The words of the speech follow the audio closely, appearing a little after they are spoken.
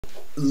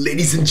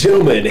Ladies and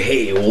gentlemen,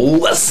 hey,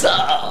 what's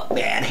up,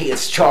 man? Hey,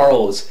 it's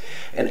Charles.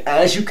 And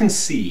as you can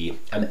see,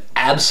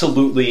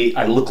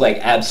 I look like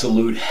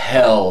absolute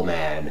hell,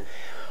 man.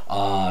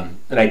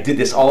 And I did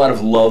this all out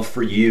of love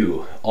for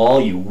you, all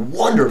you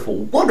wonderful,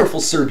 wonderful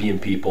Serbian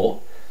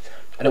people.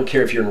 I don't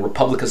care if you're in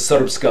Republika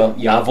Srpska,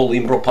 ja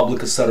volim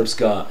Republika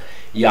Srpska,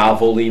 ja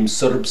volim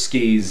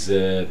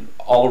Srpskis,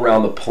 all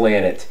around the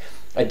planet.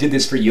 I did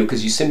this for you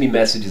because you send me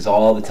messages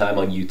all the time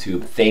on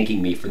YouTube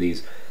thanking me for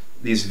these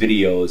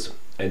videos.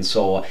 And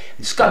so I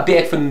just got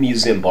back from the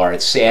museum bar.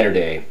 It's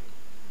Saturday.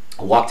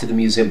 I walked to the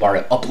museum bar.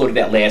 I uploaded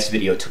that last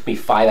video. It took me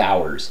 5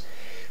 hours.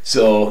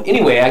 So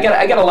anyway, I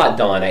got a lot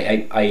done.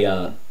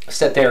 I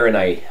sat there and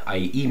I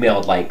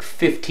emailed like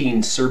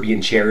 15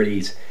 Serbian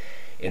charities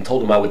and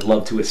told them I would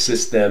love to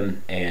assist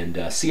them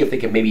and see if they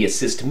could maybe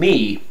assist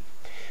me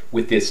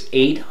with this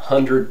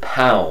 800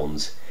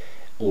 pounds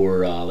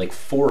or like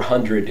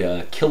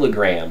 400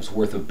 kilograms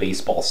worth of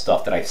baseball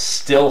stuff that I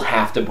still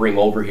have to bring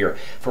over here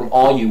from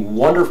all you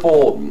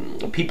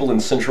wonderful people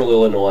in Central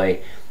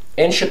Illinois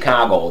and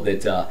Chicago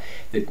that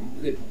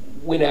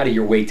went out of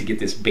your way to get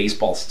this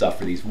baseball stuff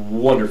for these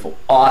wonderful,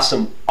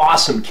 awesome,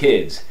 awesome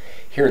kids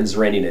here in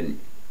Zrenjanin.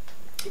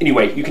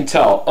 Anyway, you can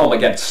tell, oh my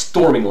God, it's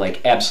storming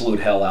like absolute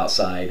hell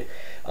outside.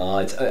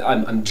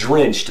 I'm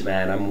drenched,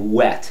 man. I'm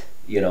wet.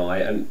 You know,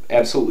 I'm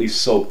absolutely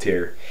soaked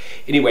here.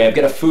 Anyway, I've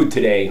got a food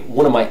today,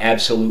 one of my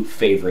absolute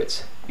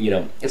favorites. You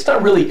know, it's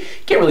not really,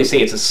 you can't really say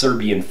it's a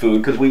Serbian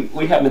food because we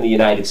have them in the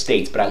United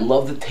States, but I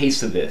love the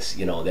taste of this,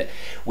 you know, that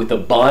with the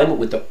bun,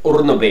 with the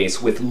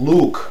urnebes, with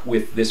luk,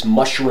 with this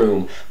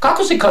mushroom.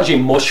 Kako se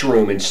kaže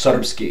mushroom in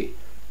Srpski?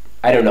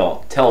 I don't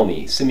know, tell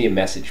me, send me a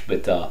message.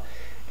 But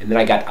and then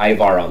I got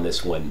Ivar on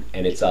this one,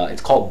 and it's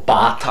called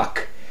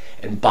Batak.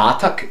 And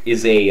Batak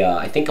is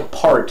I think a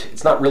part,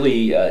 it's not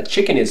really,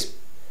 chicken is,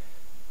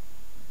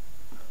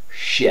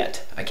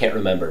 shit, I can't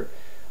remember.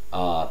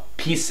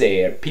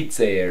 Pizza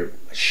or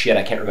shit,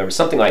 I can't remember.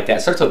 Something like that.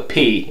 It starts with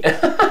P.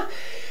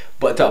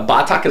 But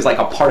Batak is like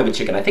a part of a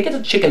chicken. I think it's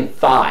a chicken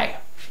thigh.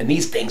 And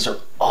these things are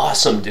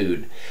awesome,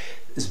 dude.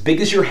 As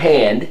big as your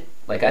hand,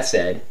 like I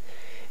said.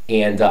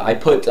 And I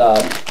put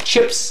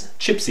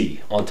chipsy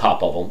on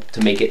top of them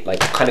to make it like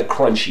kind of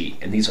crunchy.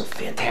 And these are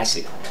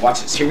fantastic.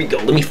 Watch this. Here we go.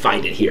 Let me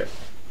find it here.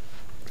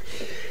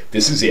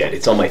 This is it.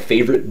 It's on my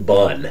favorite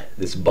bun.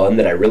 This bun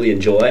that I really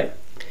enjoy.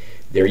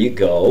 There you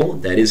go.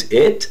 That is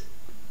it.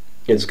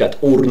 It's got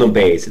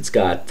urnebes. It's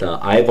got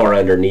Ivar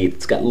underneath.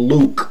 It's got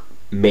luk,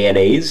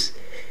 mayonnaise,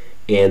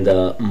 and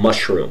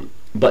mushroom.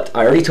 But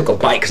I already took a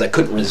bite because I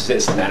couldn't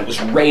resist that. It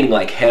was raining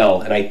like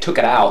hell, and I took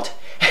it out.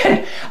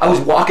 And I was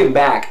walking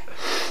back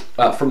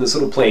from this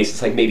little place.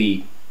 It's like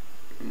maybe,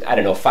 I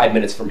don't know, 5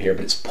 minutes from here,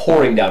 but it's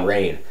pouring down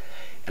rain.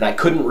 And I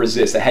couldn't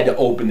resist. I had to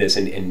open this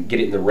and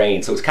get it in the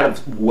rain. So it's kind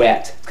of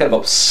wet. It's kind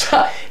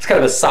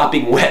of a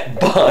sopping wet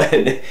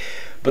bun.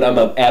 But I'm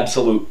an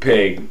absolute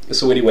pig.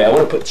 So anyway, I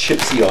want to put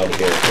chipsy on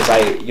here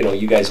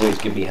because you guys always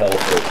give me hell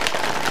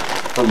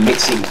for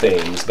mixing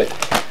things, but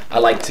I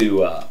like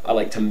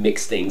to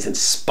mix things and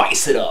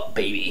spice it up,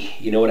 baby.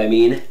 You know what I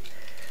mean?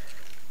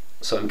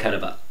 So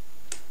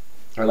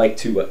I like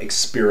to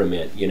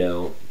experiment. You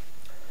know,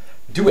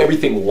 do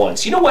everything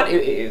once. You know what?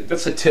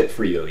 That's a tip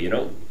for you. You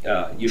know,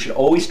 you should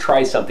always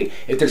try something.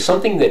 If there's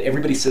something that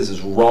everybody says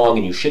is wrong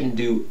and you shouldn't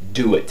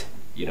do it.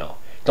 You know,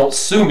 don't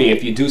sue me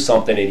if you do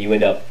something and you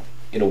end up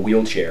in a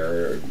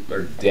wheelchair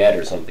or dead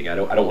or something. I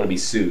don't want to be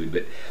sued,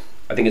 but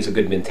I think it's a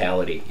good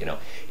mentality, you know.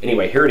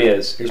 Anyway, here it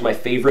is. Here's my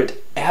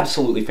favorite,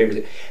 absolutely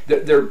favorite.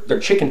 Their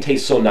chicken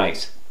tastes so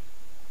nice.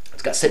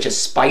 It's got such a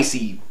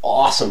spicy,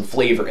 awesome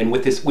flavor, and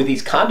with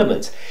these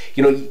condiments,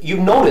 you know, you've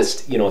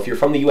noticed, you know, if you're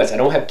from the U.S., I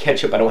don't have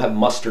ketchup, I don't have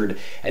mustard,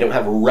 I don't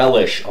have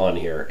relish on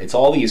here. It's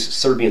all these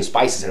Serbian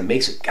spices, and it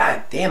makes it,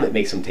 god damn, it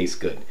makes them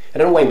taste good. I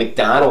don't know why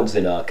McDonald's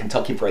and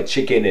Kentucky Fried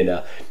Chicken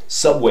and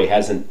Subway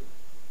hasn't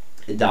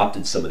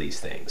adopted some of these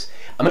things.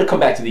 I'm going to come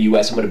back to the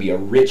U.S. I'm going to be a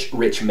rich,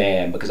 rich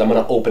man because I'm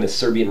going to open a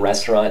Serbian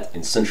restaurant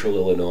in Central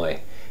Illinois.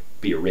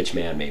 Be a rich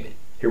man, maybe.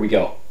 Here we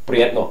go.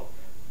 Prijetno.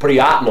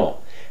 Prijatno.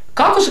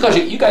 Kako se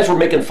kaže, you guys were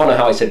making fun of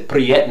how I said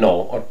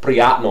prijetno or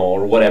prijatno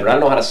or whatever. I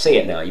don't know how to say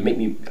it now. You make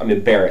me, I'm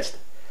embarrassed.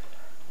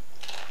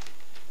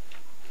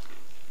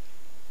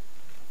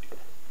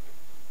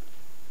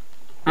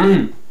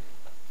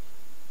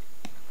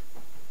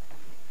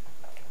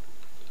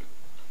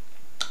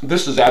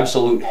 This is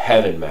absolute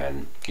heaven,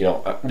 man. You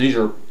know, these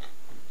are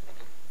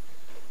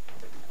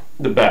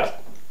the best.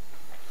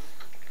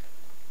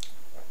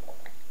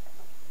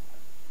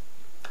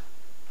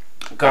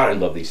 God, I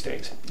love these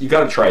things. You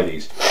gotta try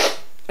these.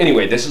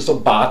 Anyway, this is a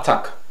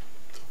Batak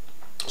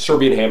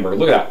Serbian hamburger.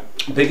 Look at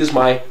that. Big as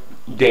my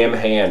damn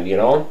hand, you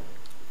know?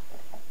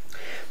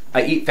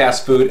 I eat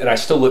fast food and I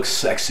still look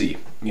sexy,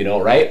 you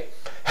know, right?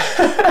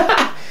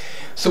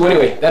 So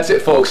anyway, that's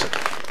it, folks.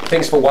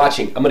 Thanks for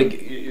watching. I'm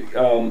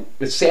gonna.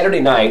 It's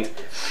Saturday night,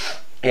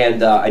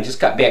 and I just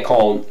got back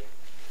home,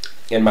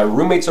 and my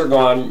roommates are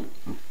gone,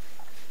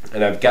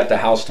 and I've got the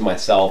house to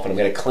myself, and I'm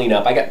gonna clean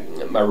up.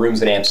 My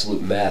room's an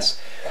absolute mess,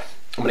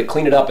 I'm gonna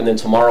clean it up, and then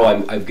tomorrow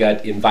I've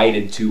got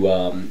invited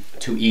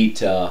to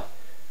eat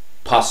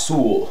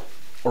pasul,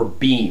 or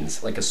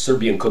beans, like a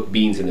Serbian cooked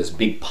beans in this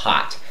big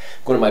pot.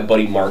 I'm going to my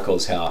buddy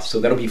Marco's house, so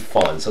that'll be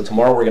fun. So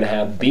tomorrow we're gonna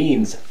have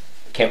beans.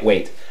 Can't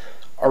wait.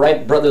 All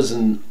right, brothers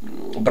and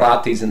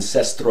brates and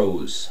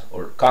sestros,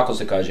 or kako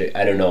se kaže,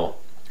 I don't know.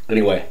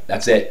 Anyway,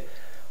 that's it.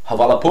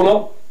 Hvala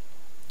puno.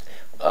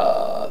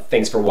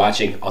 Thanks for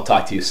watching. I'll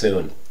talk to you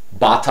soon.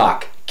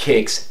 Batak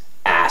kicks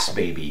ass,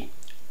 baby.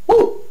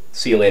 Woo!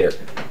 See you later.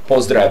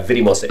 Pozdrav,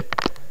 vidimo se.